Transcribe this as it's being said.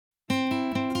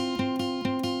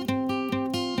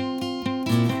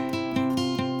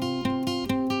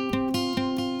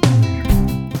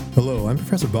Hello, I'm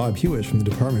Professor Bob Hewish from the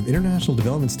Department of International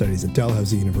Development Studies at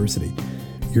Dalhousie University.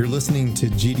 You're listening to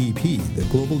GDP, the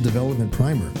Global Development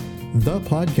Primer, the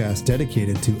podcast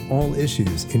dedicated to all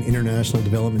issues in international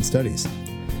development studies.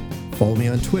 Follow me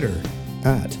on Twitter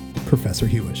at Professor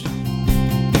Hewish.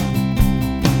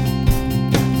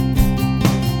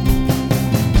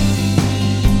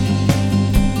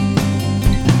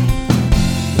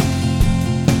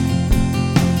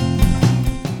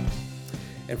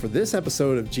 And for this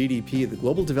episode of GDP, the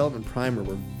Global Development Primer,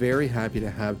 we're very happy to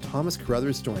have Thomas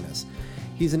Carruthers join us.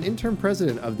 He's an interim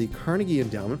president of the Carnegie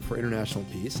Endowment for International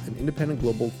Peace, an independent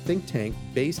global think tank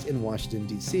based in Washington,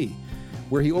 D.C.,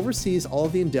 where he oversees all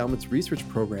of the endowment's research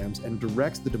programs and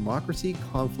directs the Democracy,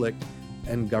 Conflict,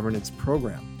 and Governance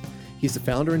program. He's the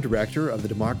founder and director of the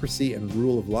Democracy and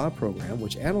Rule of Law program,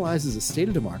 which analyzes the state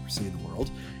of democracy in the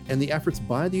world and the efforts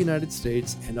by the United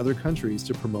States and other countries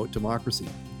to promote democracy.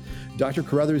 Dr.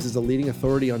 Carruthers is a leading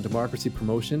authority on democracy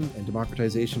promotion and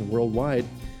democratization worldwide,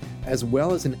 as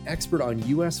well as an expert on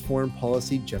U.S. foreign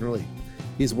policy generally.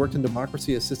 He's worked in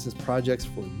democracy assistance projects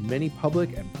for many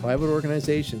public and private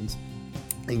organizations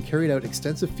and carried out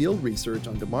extensive field research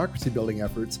on democracy building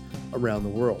efforts around the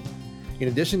world. In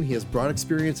addition, he has broad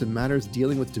experience in matters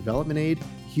dealing with development aid,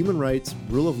 human rights,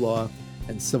 rule of law,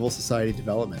 and civil society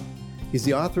development. He's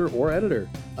the author or editor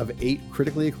of 8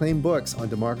 critically acclaimed books on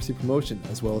democracy promotion,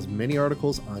 as well as many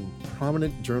articles on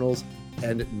prominent journals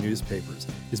and newspapers.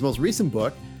 His most recent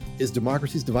book is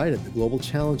Democracies Divided, the Global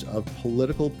Challenge of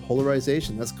Political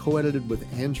Polarization. That's co-edited with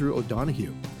Andrew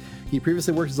O'Donoghue. He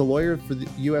previously worked as a lawyer for the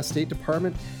U.S. State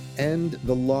Department and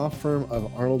the law firm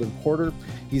of Arnold & Porter.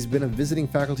 He's been a visiting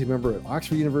faculty member at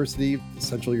Oxford University, the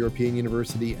Central European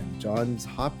University, and Johns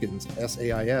Hopkins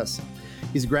SAIS.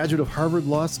 He's a graduate of Harvard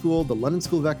Law School, the London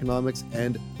School of Economics,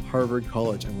 and Harvard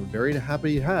College. And we're very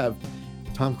happy to have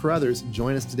Tom Carruthers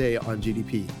join us today on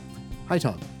GDP. Hi,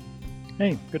 Tom.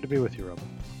 Hey, good to be with you, Robert.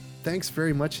 Thanks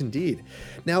very much indeed.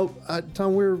 Now,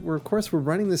 Tom, we're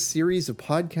running this series of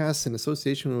podcasts in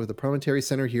association with the Parliamentary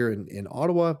Center here in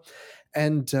Ottawa,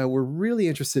 and we're really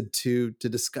interested to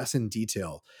discuss in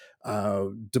detail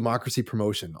democracy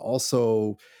promotion,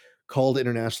 also called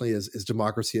internationally as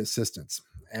democracy assistance.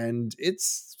 And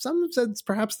some have said it's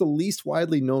perhaps the least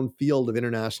widely known field of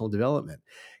international development.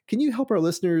 Can you help our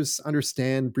listeners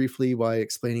understand briefly by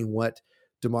explaining what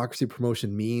democracy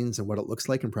promotion means and what it looks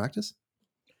like in practice?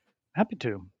 Happy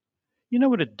to. You know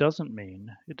what it doesn't mean?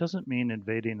 It doesn't mean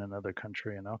invading another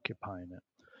country and occupying it.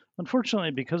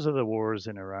 Unfortunately, because of the wars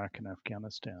in Iraq and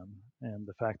Afghanistan and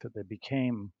the fact that they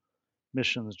became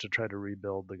missions to try to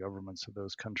rebuild the governments of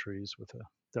those countries with a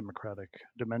democratic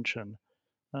dimension,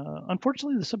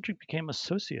 unfortunately, the subject became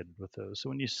associated with those. So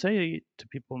when you say to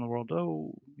people in the world,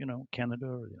 oh, Canada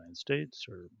or the United States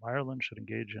or Ireland should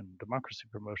engage in democracy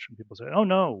promotion, people say, oh,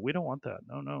 no, we don't want that.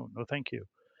 No, thank you.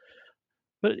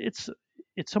 But it's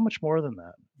so much more than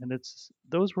that. And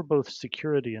those were both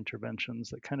security interventions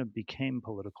that kind of became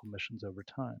political missions over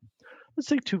time. Let's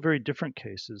take 2 very different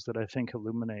cases that I think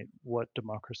illuminate what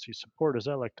democracy support, as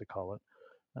I like to call it,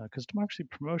 because democracy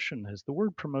promotion the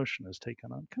word promotion has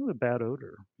taken on kind of a bad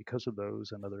odor because of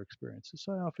those and other experiences.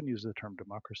 So I often use the term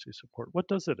democracy support. What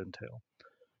does it entail?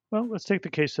 Well, let's take the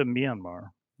case of Myanmar.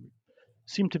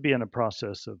 Seem to be in a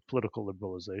process of political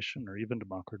liberalization or even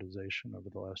democratization over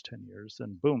the last 10 years.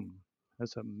 Then, boom,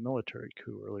 there's a military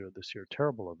coup earlier this year,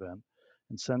 terrible event.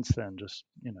 And since then, just,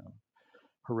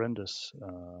 horrendous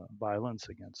violence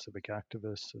against civic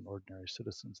activists and ordinary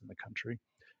citizens in the country.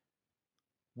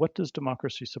 What does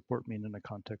democracy support mean in a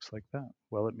context like that?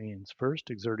 Well, it means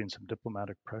first exerting some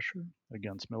diplomatic pressure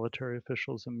against military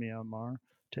officials in Myanmar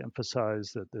to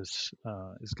emphasize that this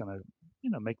is going to,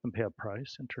 make them pay a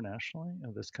price internationally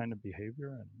of this kind of behavior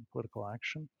and political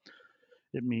action.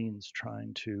 It means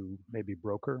trying to maybe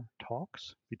broker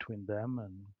talks between them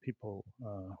and people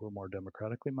who are more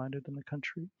democratically minded in the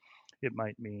country. It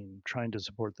might mean trying to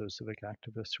support those civic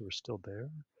activists who are still there.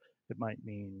 It might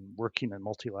mean working in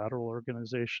multilateral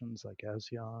organizations like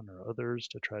ASEAN or others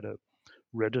to try to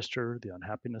register the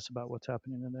unhappiness about what's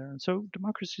happening in there. And so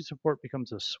democracy support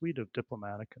becomes a suite of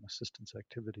diplomatic and assistance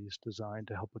activities designed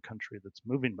to help a country that's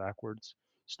moving backwards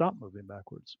stop moving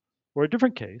backwards. Or a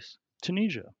different case,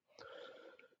 Tunisia.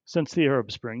 Since the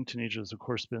Arab Spring, Tunisia has, of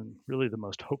course, been really the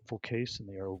most hopeful case in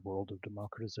the Arab world of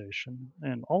democratization.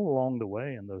 And all along the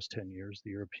way in those 10 years, the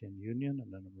European Union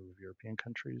and a number of European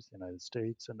countries, the United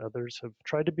States and others have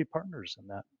tried to be partners in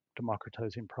that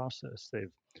democratizing process.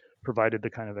 They've provided the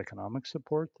kind of economic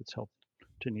support that's helped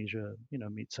Tunisia,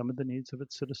 meet some of the needs of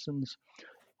its citizens.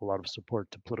 a lot of support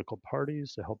to political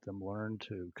parties to help them learn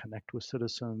to connect with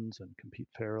citizens and compete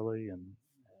fairly, and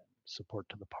support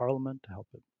to the parliament to help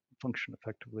it function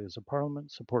effectively as a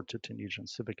parliament, support to Tunisian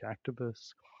civic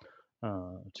activists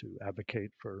to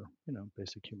advocate for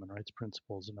basic human rights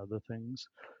principles and other things.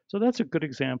 So that's a good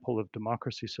example of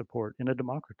democracy support in a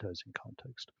democratizing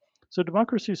context. So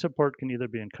democracy support can either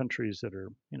be in countries that are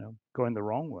going the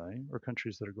wrong way or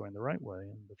countries that are going the right way.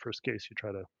 In the first case, you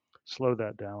try to slow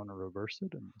that down or reverse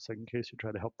it. In the second case, you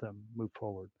try to help them move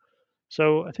forward.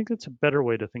 So I think that's a better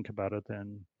way to think about it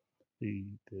than the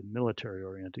military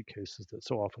oriented cases that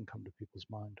so often come to people's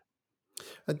mind.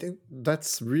 I think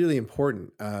that's really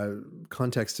important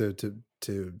context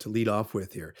to lead off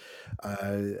with here.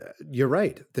 Uh, you're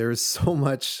right. There's so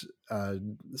much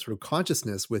sort of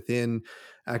consciousness within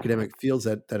academic fields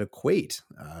that equate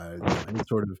any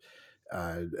sort of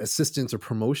assistance or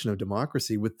promotion of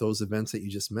democracy with those events that you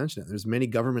just mentioned. There's many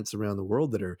governments around the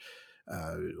world that are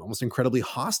almost incredibly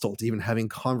hostile to even having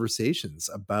conversations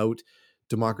about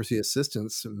democracy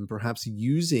assistance, and perhaps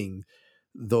using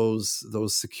those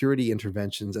security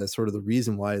interventions as sort of the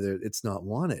reason why it's not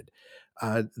wanted.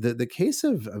 The case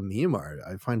of Myanmar,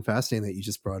 I find fascinating that you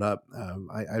just brought up.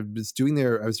 I was doing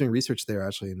research there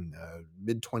actually in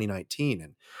mid 2019,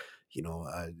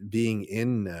 and being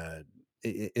in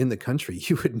the country,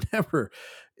 you would never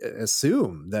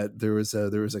assume that there was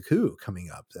a coup coming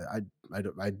up.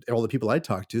 All the people I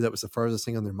talked to, that was the farthest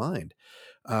thing on their mind.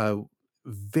 Uh,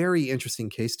 Very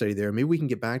interesting case study there. Maybe we can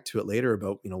get back to it later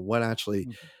about what actually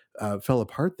Mhm. fell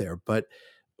apart there. But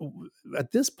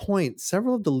at this point,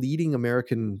 several of the leading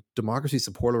American democracy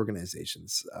support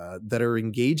organizations that are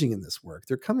engaging in this work,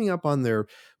 they're coming up on their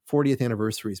 40th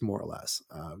anniversaries, more or less,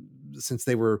 since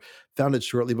they were founded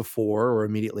shortly before or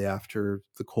immediately after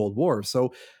the Cold War.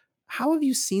 So, how have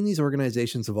you seen these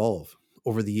organizations evolve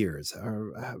over the years?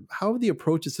 How have the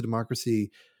approaches to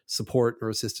democracy support or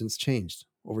assistance changed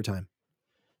over time?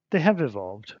 They have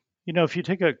evolved. If you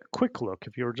take a quick look,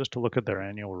 if you were just to look at their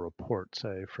annual report,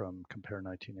 say from compare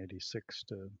 1986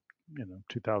 to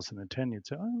 2010, you'd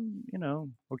say, oh,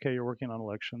 okay, you're working on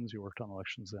elections. You worked on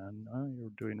elections then.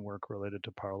 You're doing work related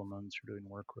to parliaments. You're doing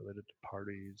work related to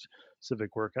parties,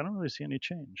 civic work. I don't really see any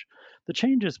change. The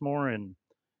change is more in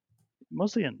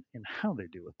mostly in how they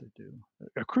do what they do.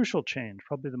 A crucial change,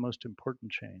 probably the most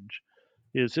important change,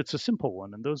 is it's a simple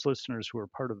one, and those listeners who are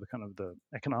part of the kind of the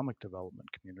economic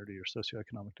development community or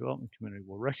socioeconomic development community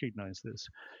will recognize this.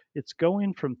 It's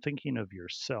going from thinking of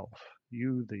yourself,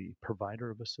 you the provider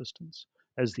of assistance,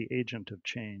 as the agent of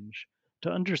change,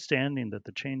 to understanding that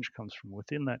the change comes from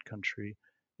within that country.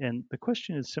 And the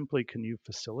question is simply, can you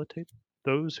facilitate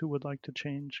those who would like to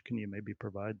change? Can you maybe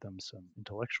provide them some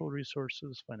intellectual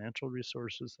resources, financial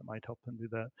resources that might help them do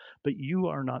that? But you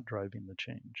are not driving the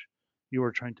change. You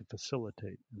are trying to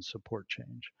facilitate and support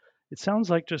change. It sounds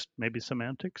like just maybe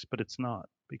semantics, but it's not,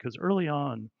 because early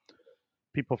on,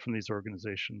 people from these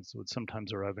organizations would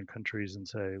sometimes arrive in countries and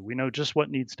say, we know just what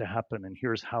needs to happen, and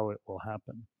here's how it will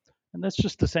happen. And that's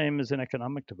just the same as in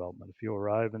economic development. If you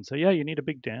arrive and say, yeah, you need a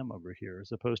big dam over here,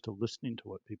 as opposed to listening to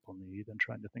what people need and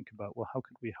trying to think about, well, how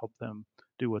could we help them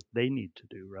do what they need to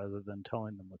do rather than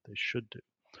telling them what they should do?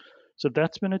 So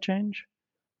that's been a change.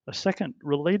 A second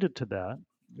related to that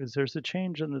is there's a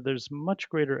change in that there's much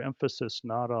greater emphasis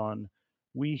not on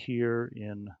we here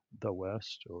in the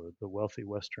West or the wealthy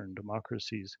Western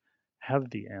democracies have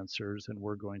the answers and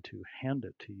we're going to hand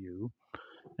it to you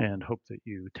and hope that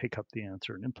you take up the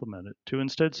answer and implement it, to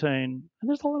instead saying, and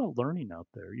there's a lot of learning out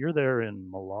there. You're there in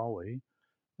Malawi.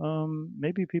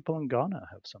 Maybe people in Ghana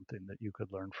have something that you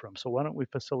could learn from. So why don't we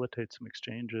facilitate some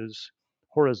exchanges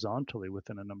horizontally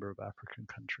within a number of African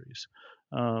countries?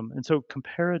 And so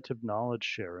comparative knowledge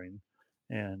sharing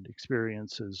and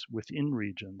experiences within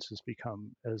regions has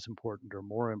become as important or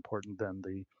more important than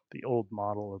the old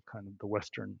model of kind of the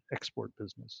Western export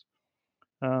business.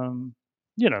 Um,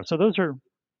 so those are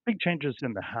big changes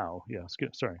in the how. Yeah,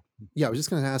 sorry. Yeah, I was just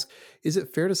going to ask, is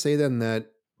it fair to say then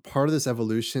that part of this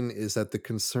evolution is that the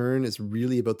concern is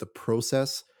really about the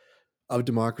process of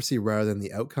democracy rather than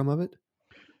the outcome of it?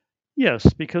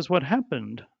 Yes, because what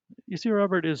happened, you see,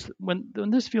 Robert, is when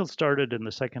this field started in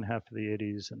the second half of the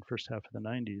 80s and first half of the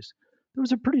 90s, there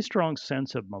was a pretty strong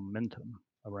sense of momentum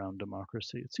around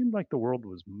democracy. It seemed like the world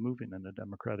was moving in a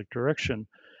democratic direction,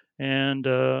 and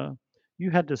you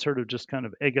had to sort of just kind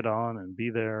of egg it on and be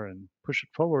there and push it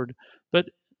forward. But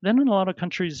then in a lot of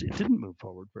countries, it didn't move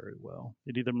forward very well.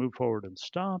 It either moved forward and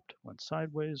stopped, went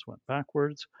sideways, went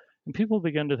backwards. And people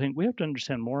began to think we have to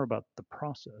understand more about the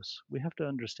process. We have to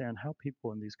understand how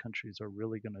people in these countries are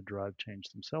really going to drive change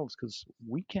themselves because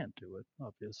we can't do it,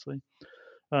 obviously.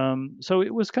 So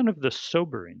it was kind of the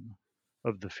sobering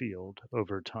of the field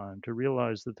over time to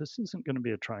realize that this isn't going to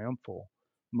be a triumphal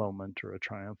moment or a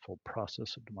triumphal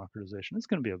process of democratization. It's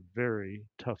going to be a very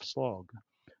tough slog.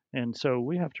 And so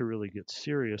we have to really get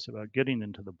serious about getting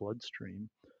into the bloodstream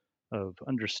of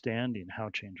understanding how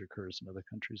change occurs in other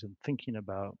countries and thinking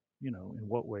about, in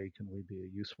what way can we be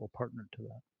a useful partner to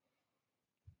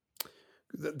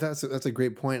that. That's a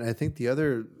great point. I think the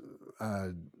other uh,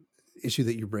 issue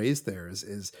that you raised there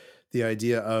is the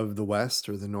idea of the West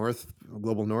or the North,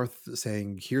 global North,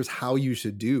 saying here's how you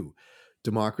should do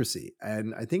democracy.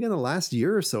 And I think in the last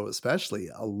year or so, especially,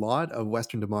 a lot of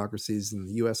Western democracies, and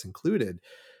the U.S. included,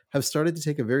 have started to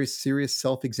take a very serious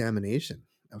self-examination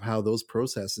of how those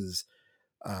processes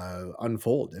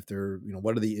unfold. If they're,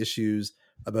 what are the issues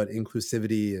about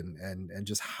inclusivity and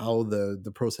just how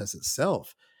the process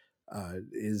itself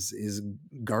is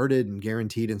guarded and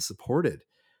guaranteed and supported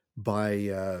by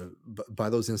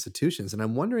those institutions. And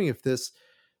I'm wondering if this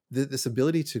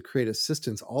ability to create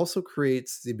assistance also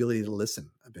creates the ability to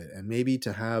listen a bit and maybe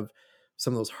to have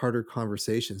some of those harder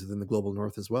conversations within the global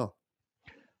north as well.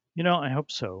 I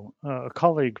hope so. A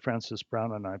colleague, Francis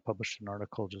Brown, and I published an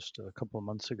article just a couple of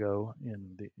months ago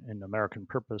in American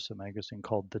Purpose, a magazine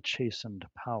called "The Chastened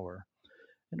Power,"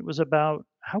 and it was about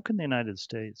how can the United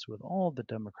States, with all the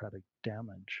democratic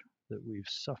damage that we've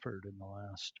suffered in the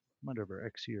last whatever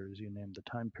X years you name the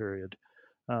time period,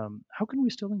 how can we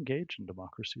still engage in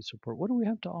democracy support? What do we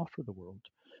have to offer the world?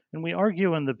 And we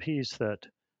argue in the piece that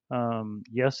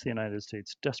yes, the United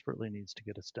States desperately needs to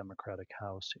get its democratic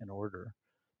house in order,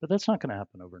 but that's not going to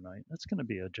happen overnight. That's going to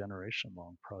be a generation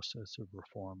long process of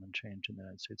reform and change in the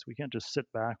United States. We can't just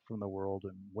sit back from the world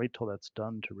and wait till that's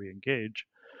done to re engage.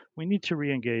 We need to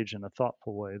re engage in a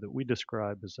thoughtful way that we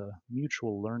describe as a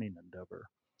mutual learning endeavor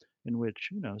in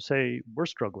which, say we're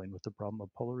struggling with the problem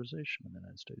of polarization in the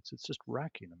United States. It's just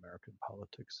racking American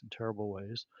politics in terrible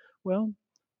ways. Well,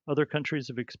 other countries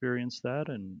have experienced that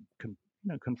and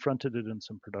confronted it in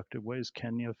some productive ways.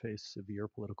 Kenya faced severe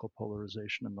political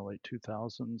polarization in the late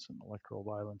 2000s and electoral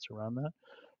violence around that,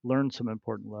 learned some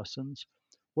important lessons.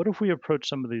 What if we approach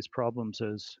some of these problems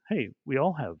as, hey, we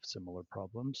all have similar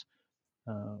problems.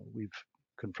 We've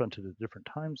confronted at different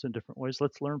times in different ways.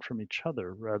 Let's learn from each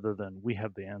other rather than we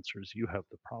have the answers, you have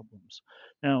the problems.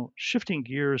 Now, shifting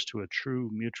gears to a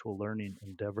true mutual learning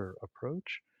endeavor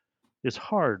approach is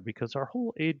hard because our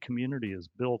whole aid community is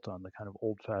built on the kind of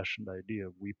old fashioned idea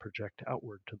of we project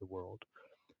outward to the world.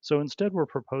 So instead, we're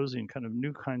proposing kind of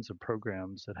new kinds of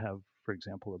programs that have, for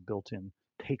example, a built in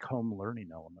take home learning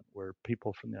element where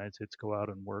people from the United States go out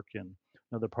and work in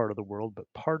another part of the world. But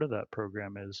part of that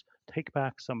program is take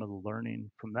back some of the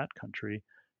learning from that country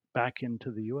back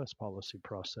into the US policy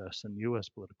process and US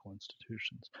political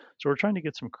institutions. So we're trying to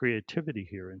get some creativity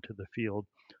here into the field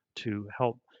to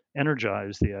help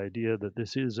energize the idea that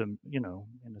this is in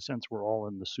a sense we're all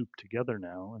in the soup together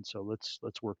now, and so let's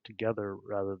work together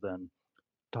rather than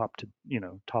top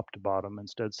to bottom,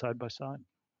 instead side by side.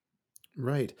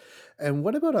 Right. And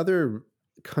what about other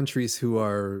countries who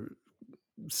are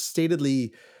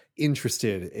statedly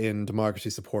interested in democracy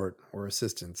support or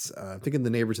assistance? Thinking the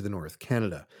neighbor to the north,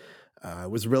 Canada,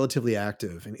 was relatively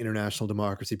active in international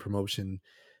democracy promotion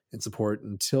and support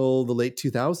until the late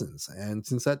 2000s. And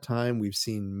since that time, we've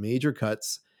seen major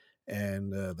cuts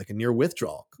and like a near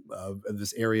withdrawal of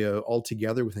this area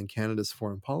altogether within Canada's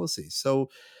foreign policy. So,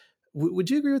 would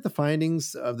you agree with the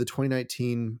findings of the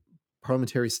 2019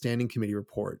 Parliamentary Standing Committee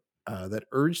report that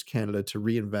urged Canada to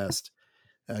reinvest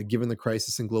given the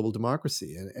crisis in global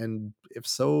democracy? And if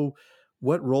so,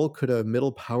 what role could a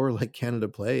middle power like Canada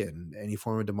play in any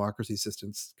form of democracy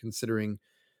assistance, considering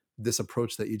this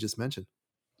approach that you just mentioned?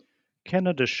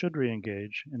 Canada should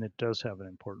re-engage, and it does have an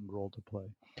important role to play.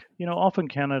 Often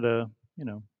Canada,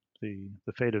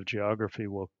 the fate of geography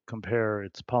will compare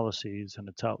its policies and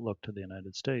its outlook to the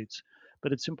United States,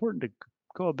 but it's important to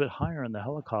go a bit higher in the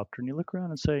helicopter and you look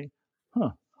around and say, huh,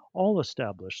 all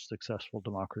established successful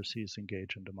democracies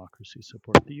engage in democracy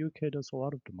support. The UK does a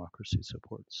lot of democracy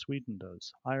support. Sweden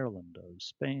does, Ireland does,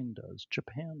 Spain does,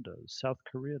 Japan does, South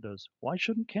Korea does. Why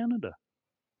shouldn't Canada?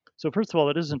 So first of all,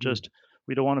 it isn't Mhm. just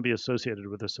we don't want to be associated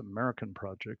with this American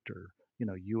project or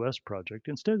U.S. project.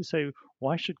 Instead, say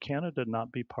why should Canada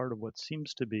not be part of what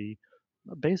seems to be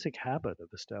a basic habit of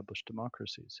established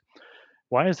democracies?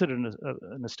 Why is it an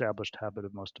established habit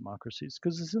of most democracies?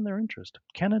 Because it's in their interest.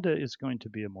 Canada is going to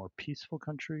be a more peaceful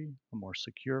country, a more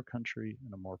secure country,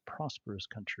 and a more prosperous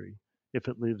country if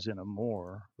it lives in a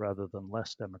more rather than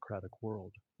less democratic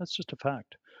world. That's just a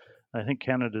fact. I think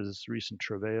Canada's recent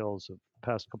travails of the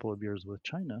past couple of years with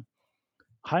China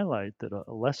highlight that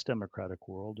a less democratic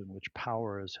world in which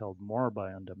power is held more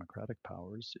by undemocratic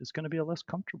powers is going to be a less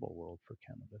comfortable world for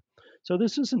Canada. So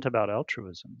this isn't about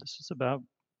altruism. This is about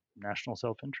national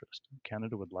self-interest.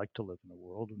 Canada would like to live in a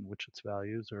world in which its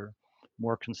values are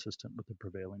more consistent with the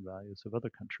prevailing values of other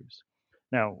countries.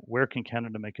 Now, where can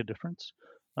Canada make a difference?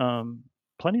 Um,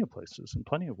 Plenty of places in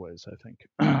plenty of ways, I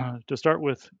think. To start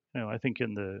with, I think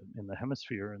in the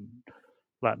hemisphere and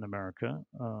Latin America,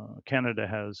 Canada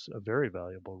has a very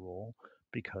valuable role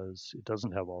because it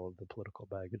doesn't have all of the political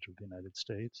baggage of the United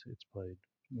States. It's played,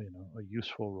 a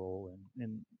useful role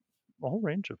in a whole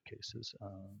range of cases,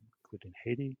 including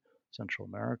Haiti, Central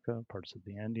America, parts of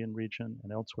the Andean region,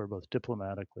 and elsewhere, both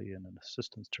diplomatically and in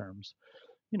assistance terms.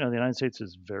 The United States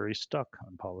is very stuck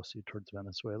on policy towards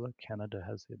Venezuela. Canada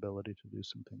has the ability to do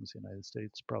some things the United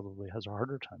States probably has a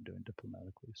harder time doing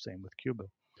diplomatically. Same with Cuba.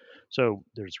 So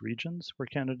there's regions where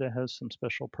Canada has some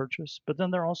special purchase, but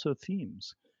then there are also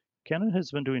themes. Canada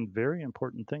has been doing very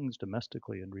important things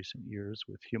domestically in recent years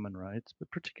with human rights,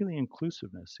 but particularly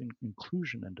inclusiveness,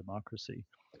 inclusion and democracy.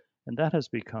 And that has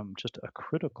become just a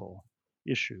critical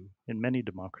issue in many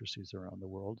democracies around the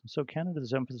world. So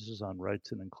Canada's emphasis on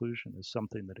rights and inclusion is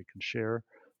something that it can share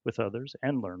with others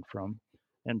and learn from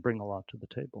and bring a lot to the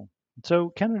table. So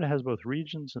Canada has both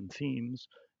regions and themes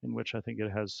in which I think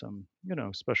it has some,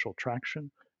 special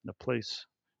traction and a place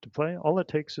to play. All it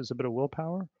takes is a bit of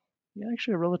willpower,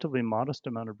 actually a relatively modest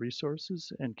amount of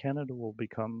resources, and Canada will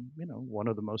become, one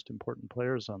of the most important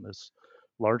players on this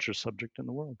larger subject in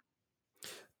the world.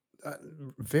 Uh,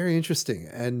 Very interesting.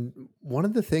 And one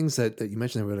of the things that you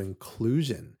mentioned about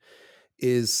inclusion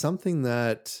is something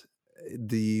that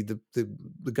the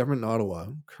government in Ottawa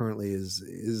currently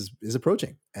is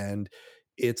approaching, and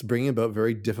it's bringing about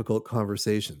very difficult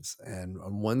conversations. And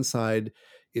on one side,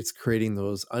 it's creating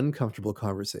those uncomfortable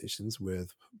conversations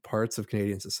with parts of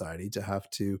Canadian society to have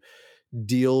to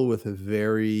deal with a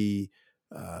very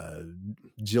uh,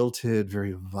 jilted,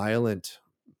 very violent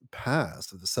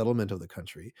past of the settlement of the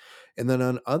country, and then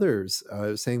on others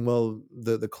saying, well,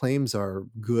 the claims are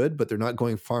good, but they're not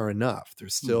going far enough.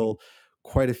 There's Hmm. still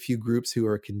quite a few groups who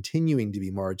are continuing to be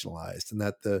marginalized, and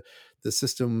that the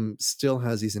system still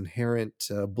has these inherent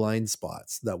blind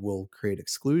spots that will create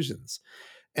exclusions.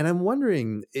 And I'm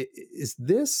wondering, is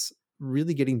this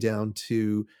really getting down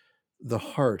to the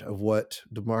heart of what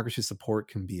democracy support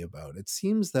can be about? It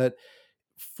seems that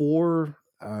for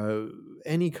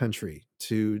any country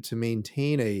to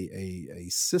maintain a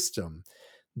system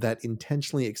that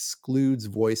intentionally excludes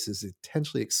voices,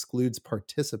 intentionally excludes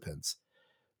participants,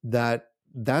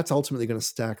 that's ultimately going to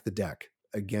stack the deck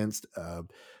against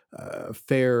a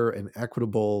fair and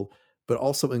equitable, but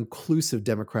also inclusive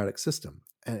democratic system.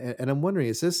 And I'm wondering,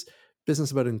 is this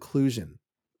business about inclusion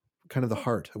kind of the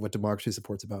heart of what democracy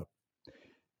support's about?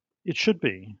 It should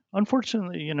be.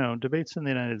 Unfortunately, debates in the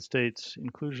United States,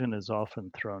 inclusion is often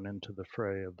thrown into the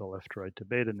fray of the left right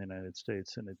debate in the United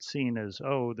States, and it's seen as,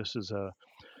 oh, this is a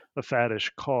faddish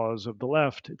cause of the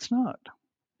left. It's not.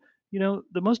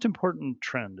 The most important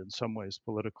trend in some ways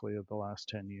politically of the last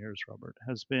 10 years, Robert,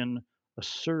 has been a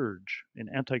surge in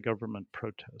anti government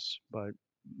protests by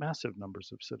massive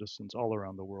numbers of citizens all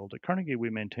around the world. At Carnegie, we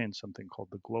maintain something called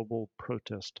the Global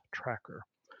Protest Tracker.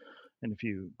 And if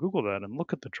you Google that and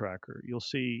look at the tracker, you'll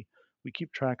see we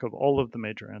keep track of all of the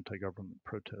major anti government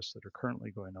protests that are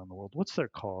currently going on in the world. What's their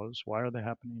cause? Why are they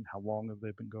happening? How long have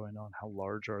they been going on? How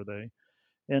large are they?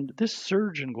 And this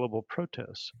surge in global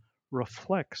protests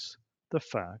reflects the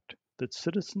fact that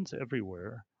citizens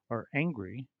everywhere are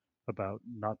angry about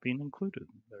not being included.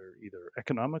 They're either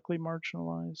economically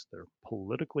marginalized, they're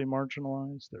politically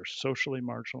marginalized, they're socially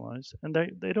marginalized, and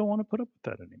they don't want to put up with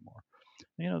that anymore.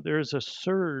 There's a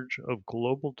surge of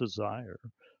global desire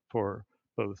for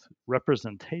both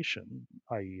representation,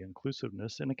 i.e.,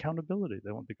 inclusiveness, and accountability.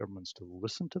 They want the governments to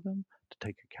listen to them, to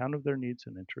take account of their needs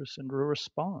and interests, and to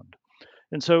respond.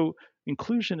 And so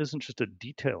inclusion isn't just a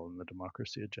detail in the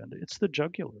democracy agenda, it's the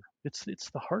jugular, it's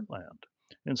the heartland.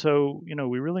 And so,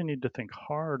 we really need to think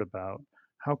hard about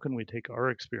how can we take our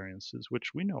experiences,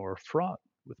 which we know are fraught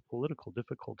with political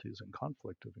difficulties and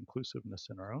conflict of inclusiveness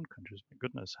in our own countries. My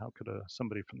goodness, how could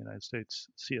somebody from the United States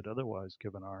see it otherwise,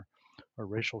 given our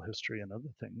racial history and other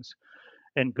things,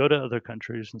 and go to other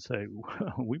countries and say,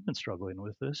 we've been struggling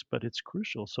with this, but it's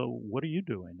crucial. So what are you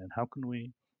doing, and how can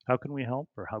we help,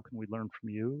 or how can we learn from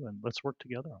you, and let's work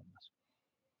together on this.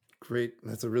 Great,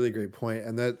 that's a really great point.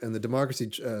 And the democracy,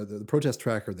 the protest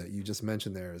tracker that you just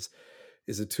mentioned there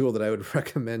is a tool that I would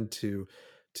recommend to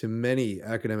many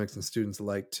academics and students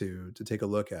alike to take a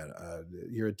look at.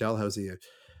 Here at Dalhousie,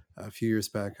 a few years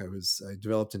back, I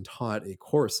developed and taught a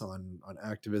course on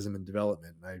activism and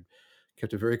development. And I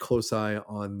kept a very close eye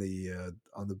on the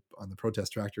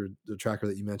protest tracker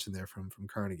that you mentioned there from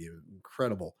Carnegie.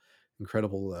 Incredible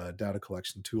data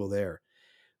collection tool there.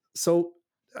 So,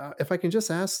 if I can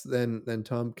just ask, then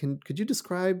Tom, could you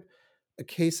describe a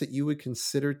case that you would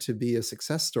consider to be a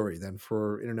success story then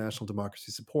for international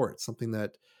democracy support, something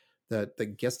that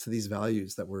gets to these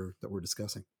values that we're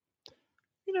discussing?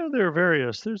 There are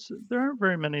various. There aren't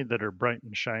very many that are bright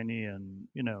and shiny, and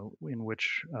in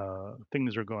which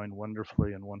things are going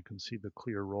wonderfully, and one can see the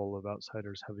clear role of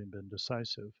outsiders having been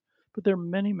decisive. But there are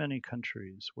many, many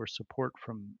countries where support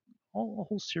from a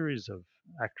whole series of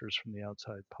actors from the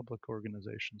outside, public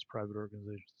organizations, private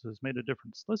organizations, has made a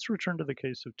difference. Let's return to the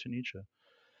case of Tunisia.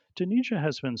 Tunisia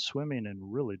has been swimming in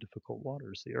really difficult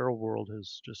waters. The Arab world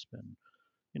has just been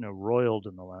roiled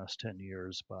in the last 10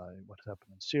 years by what has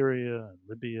happened in Syria and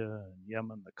Libya and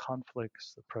Yemen, the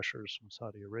conflicts, the pressures from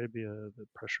Saudi Arabia, the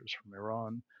pressures from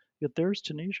Iran. Yet there's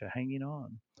Tunisia hanging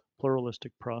on.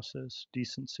 Pluralistic process,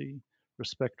 decency,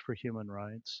 respect for human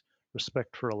rights,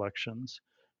 respect for elections.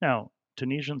 Now,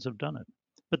 Tunisians have done it,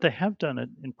 but they have done it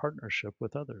in partnership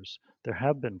with others. There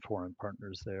have been foreign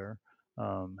partners there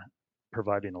um,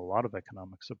 providing a lot of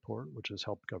economic support, which has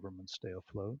helped governments stay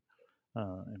afloat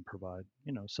and provide,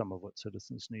 some of what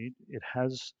citizens need. It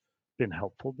has been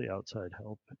helpful, the outside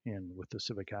help, in with the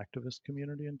civic activist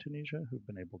community in Tunisia, who've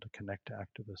been able to connect to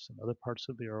activists in other parts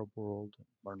of the Arab world and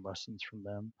learn lessons from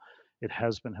them. It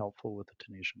has been helpful with the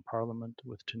Tunisian parliament,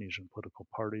 with Tunisian political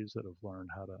parties that have learned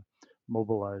how to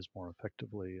mobilize more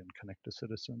effectively and connect to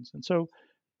citizens. And so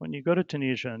when you go to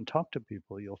Tunisia and talk to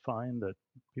people, you'll find that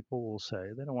people will say,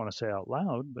 they don't want to say out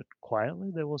loud, but quietly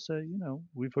they will say,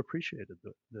 we've appreciated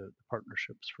the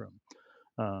partnerships from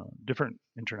different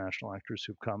international actors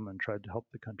who've come and tried to help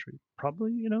the country.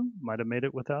 Probably, might have made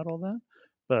it without all that,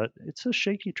 but it's a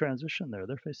shaky transition there.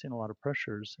 They're facing a lot of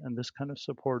pressures, and this kind of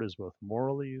support is both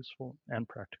morally useful and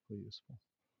practically useful.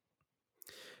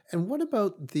 And what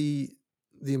about the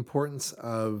importance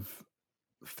of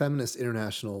feminist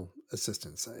international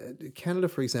assistance? Canada,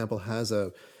 for example, has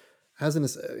an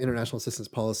international assistance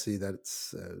policy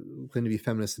that's claimed to be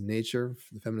feminist in nature,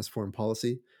 the feminist foreign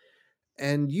policy.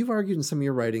 And you've argued in some of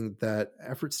your writing that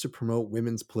efforts to promote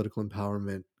women's political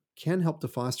empowerment can help to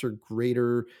foster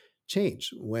greater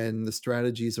change when the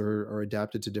strategies are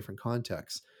adapted to different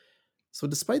contexts. So,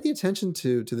 despite the attention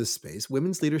to this space,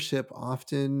 women's leadership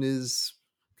often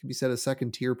can be said a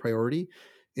second tier priority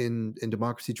in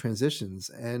democracy transitions.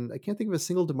 And I can't think of a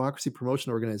single democracy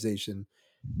promotion organization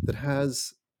that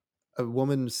has a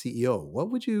woman CEO.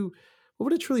 What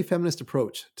would a truly feminist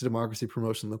approach to democracy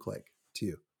promotion look like to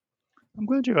you? I'm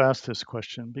glad you asked this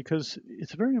question because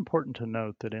it's very important to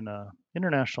note that in a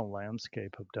international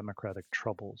landscape of democratic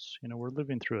troubles, we're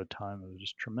living through a time of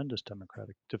just tremendous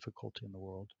democratic difficulty in the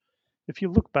world. If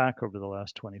you look back over the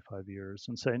last 25 years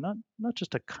and say not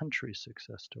just a country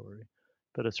success story,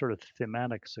 but a sort of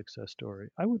thematic success story,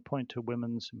 I would point to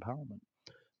women's empowerment.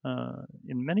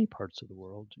 In many parts of the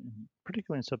world,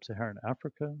 particularly in sub-Saharan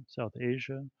Africa, South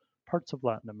Asia, parts of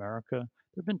Latin America,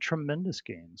 there have been tremendous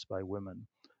gains by women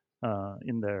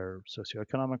in their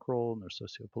socioeconomic role, in their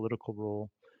sociopolitical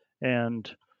role. And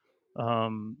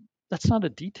that's not a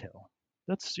detail.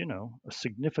 That's, a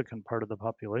significant part of the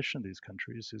population of these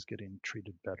countries is getting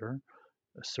treated better,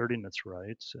 asserting its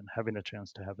rights, and having a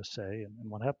chance to have a say in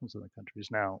what happens in the countries.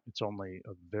 Now, it's only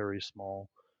a very small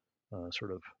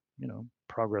sort of,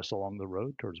 progress along the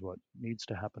road towards what needs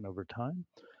to happen over time.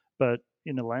 But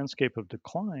in a landscape of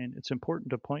decline, it's important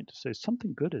to point to say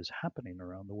something good is happening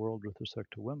around the world with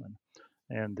respect to women.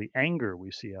 And the anger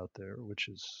we see out there, which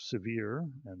is severe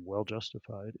and well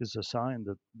justified, is a sign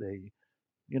that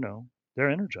you know,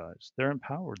 they're energized, they're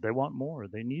empowered, they want more,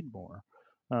 they need more.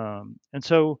 And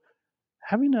so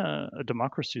having a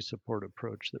democracy support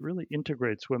approach that really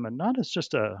integrates women, not as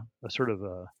just a sort of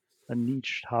a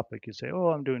niche topic. You say,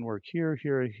 oh, I'm doing work here,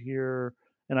 here, here,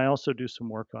 and I also do some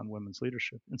work on women's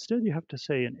leadership. Instead, you have to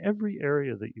say in every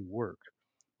area that you work,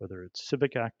 whether it's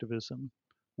civic activism,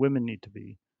 women need to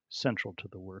be central to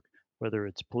the work. Whether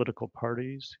it's political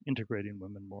parties, integrating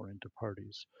women more into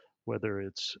parties. Whether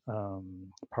it's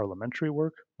parliamentary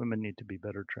work, women need to be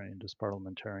better trained as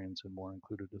parliamentarians and more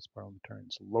included as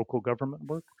parliamentarians. Local government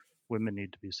work, women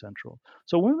need to be central.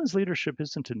 So women's leadership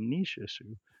isn't a niche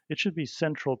issue. It should be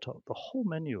central to the whole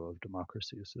menu of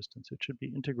democracy assistance. It should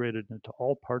be integrated into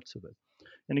all parts of it.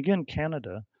 And again,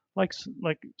 Canada, like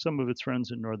some of its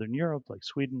friends in Northern Europe, like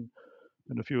Sweden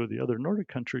and a few of the other Nordic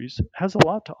countries, has a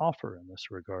lot to offer in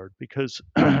this regard because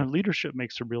leadership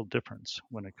makes a real difference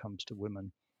when it comes to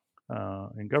women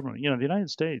in government. The United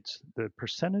States, the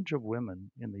percentage of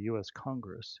women in the U.S.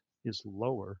 Congress is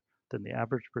lower than the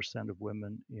average percent of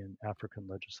women in African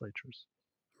legislatures.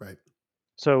 Right.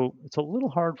 So it's a little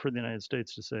hard for the United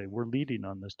States to say we're leading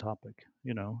on this topic.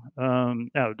 Now,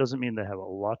 it doesn't mean they have a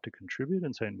lot to contribute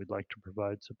and saying we'd like to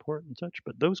provide support and such,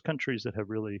 but those countries that have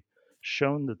really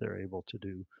shown that they're able to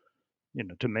do,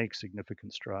 to make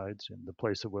significant strides in the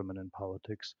place of women in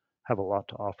politics have a lot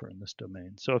to offer in this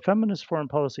domain. So a feminist foreign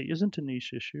policy isn't a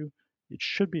niche issue. It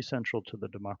should be central to the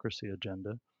democracy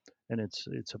agenda, and it's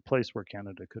a place where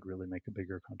Canada could really make a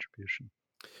bigger contribution.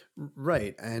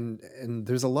 Right, and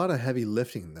there's a lot of heavy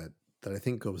lifting that I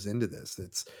think goes into this.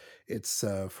 It's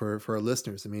for our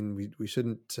listeners. I mean, we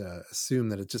shouldn't assume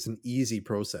that it's just an easy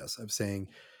process of saying,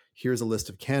 here's a list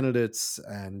of candidates,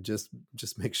 and just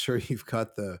make sure you've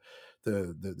got the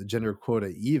gender quota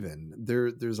even.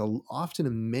 There's often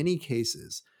in many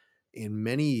cases, in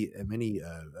many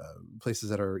places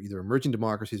that are either emerging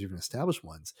democracies or even established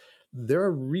ones, there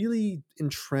are really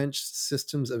entrenched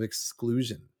systems of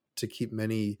exclusion to keep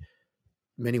many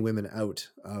women out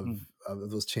Mm.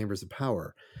 of those chambers of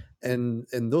power, and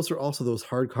those are also those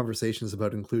hard conversations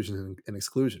about inclusion and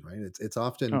exclusion, right? It's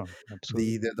often Oh,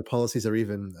 absolutely. the policies are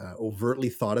even overtly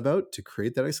thought about to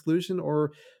create that exclusion,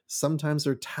 or sometimes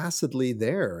they're tacitly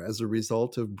there as a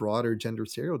result of broader gender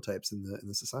stereotypes in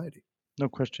the society. No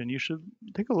question. You should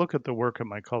take a look at the work of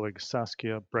my colleague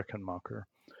Saskia Breckenmacher.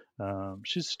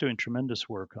 She's doing tremendous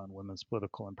work on women's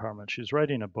political empowerment. She's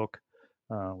writing a book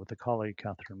with a colleague,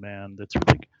 Catherine Mann, that's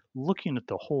really looking at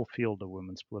the whole field of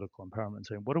women's political empowerment and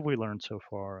saying, what have we learned so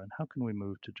far, and how can we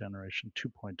move to generation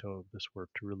 2.0 of this work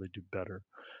to really do better?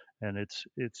 And it's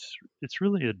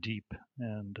really a deep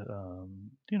and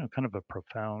kind of a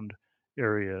profound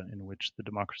area in which the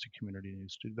democracy community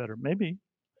needs to do better. Maybe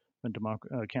when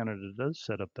Canada does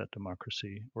set up that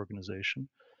democracy organization,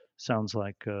 sounds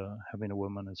like having a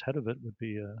woman as head of it would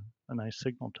be a nice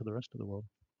signal to the rest of the world.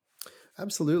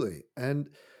 Absolutely. And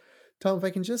Tom, if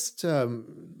I can just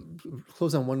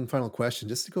close on one final question,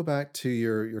 just to go back to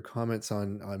your comments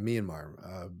on Myanmar.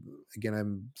 Again,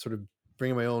 I'm sort of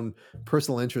bringing my own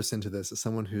personal interest into this as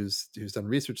someone who's done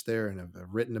research there, and have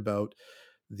written about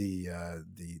the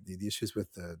issues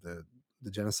with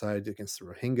the genocide against the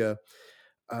Rohingya.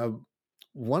 Uh,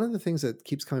 One of the things that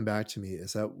keeps coming back to me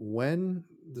is that when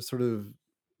the sort of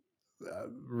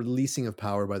releasing of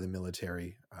power by the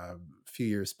military a few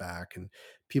years back and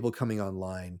people coming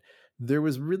online, there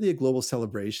was really a global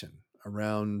celebration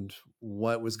around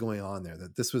what was going on there.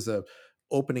 That this was a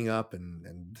opening up,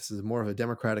 and this is more of a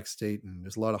democratic state, and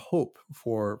there's a lot of hope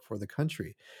for the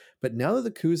country. But now that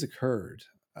the coups occurred,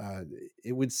 uh,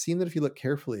 it would seem that if you look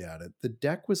carefully at it, the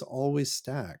deck was always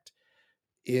stacked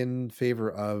in favor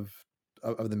of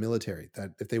the military.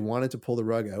 That if they wanted to pull the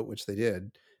rug out, which they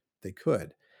did, they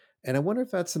could. And I wonder if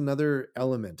that's another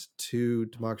element to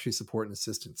democracy support and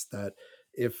assistance. That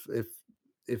if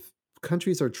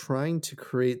countries are trying to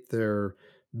create their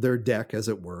deck, as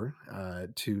it were,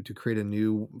 to create a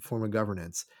new form of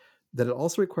governance, that it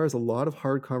also requires a lot of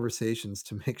hard conversations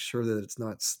to make sure that it's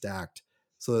not stacked,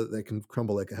 so that they can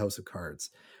crumble like a house of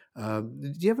cards.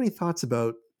 Do you have any thoughts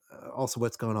about also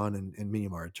what's gone on in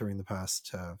Myanmar during the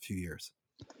past few years?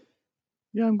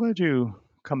 Yeah, I'm glad you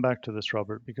come back to this,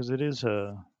 Robert, because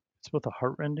it's both a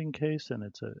heartrending case and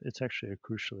it's actually a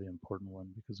crucially important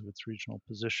one because of its regional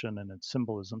position and its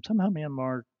symbolism. Somehow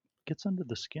Myanmar gets under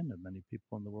the skin of many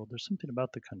people in the world. There's something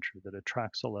about the country that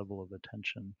attracts a level of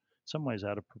attention, in some ways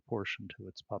out of proportion to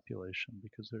its population,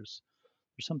 because there's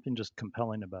something just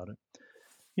compelling about it.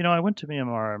 I went to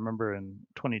Myanmar, I remember in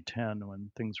 2010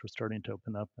 when things were starting to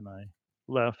open up, and I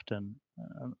left. And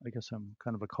I guess I'm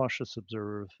kind of a cautious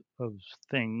observer of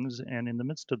things. And in the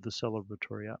midst of the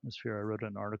celebratory atmosphere, I wrote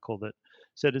an article that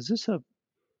said, is this a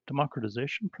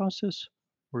democratization process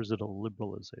or is it a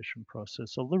liberalization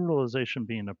process? A liberalization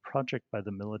being a project by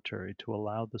the military to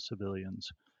allow the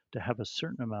civilians to have a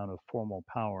certain amount of formal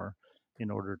power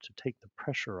in order to take the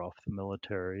pressure off the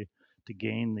military to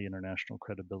gain the international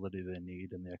credibility they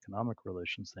need and the economic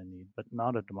relations they need, but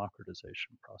not a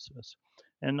democratization process.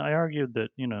 And I argued that,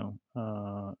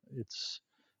 it's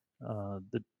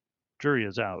the jury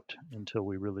is out until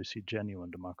we really see genuine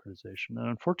democratization. And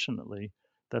unfortunately,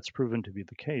 that's proven to be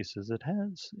the case, as it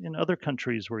has in other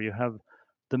countries where you have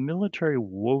the military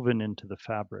woven into the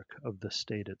fabric of the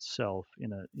state itself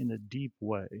in a deep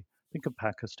way. Think of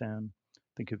Pakistan,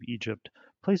 think of Egypt,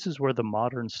 places where the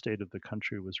modern state of the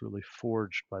country was really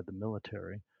forged by the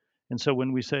military. And so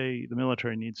when we say the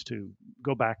military needs to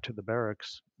go back to the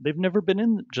barracks, they've never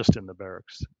been just in the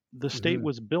barracks. The state Hmm.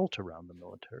 was built around the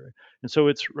military. And so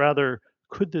it's rather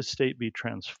could this state be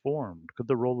transformed? Could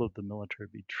the role of the military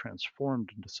be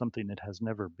transformed into something it has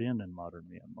never been in modern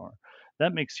Myanmar?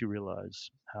 That makes you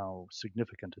realize how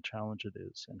significant a challenge it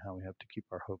is and how we have to keep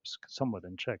our hopes somewhat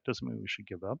in check. Doesn't mean we should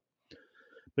give up.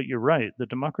 But you're right, the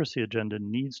democracy agenda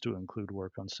needs to include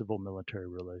work on civil military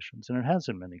relations, and it has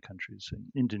in many countries. In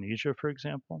Indonesia, for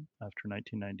example, after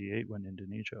 1998, when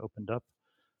Indonesia opened up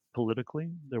politically,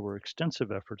 there were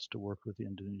extensive efforts to work with the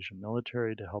Indonesian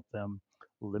military to help them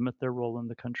limit their role in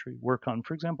the country, work on,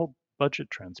 for example, budget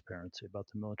transparency about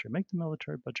the military, make the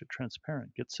military budget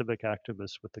transparent, get civic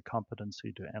activists with the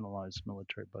competency to analyze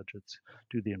military budgets,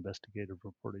 do the investigative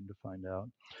reporting to find out,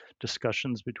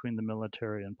 discussions between the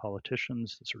military and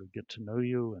politicians to sort of get to know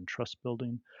you and trust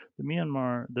building.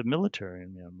 The military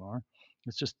in Myanmar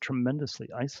is just tremendously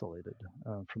isolated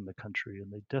from the country,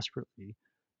 and they desperately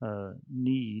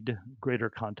need greater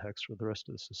context with the rest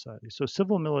of the society. So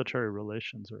civil military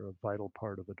relations are a vital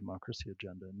part of a democracy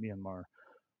agenda, and Myanmar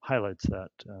highlights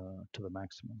that to the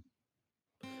maximum.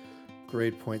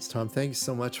 Great points, Tom. Thank you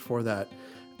so much for that.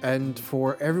 And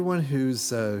for everyone who's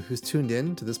tuned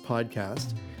in to this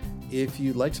podcast, if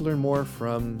you'd like to learn more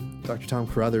from Dr. Tom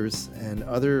Carruthers and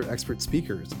other expert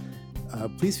speakers,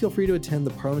 please feel free to attend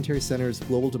the Parliamentary Center's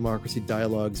Global Democracy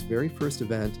Dialogue's very first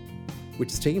event,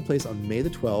 which is taking place on May the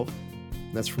 12th.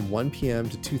 And that's from 1 p.m.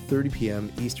 to 2:30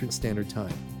 p.m. Eastern Standard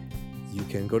Time. You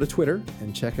can go to Twitter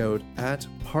and check out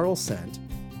 @ParlCent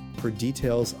for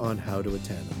details on how to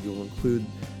attend. And we will include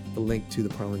the link to the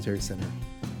Parliamentary Center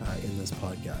in this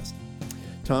podcast.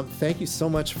 Tom, thank you so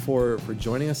much for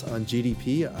joining us on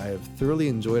GDP. I have thoroughly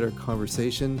enjoyed our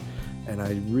conversation, and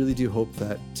I really do hope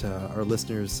that our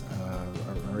listeners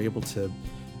are able to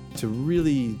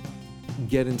really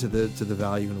get into the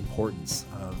value and importance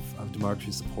of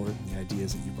democracy support and the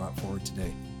ideas that you brought forward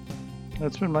today.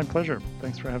 It's been my pleasure.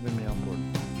 Thanks for having me on board.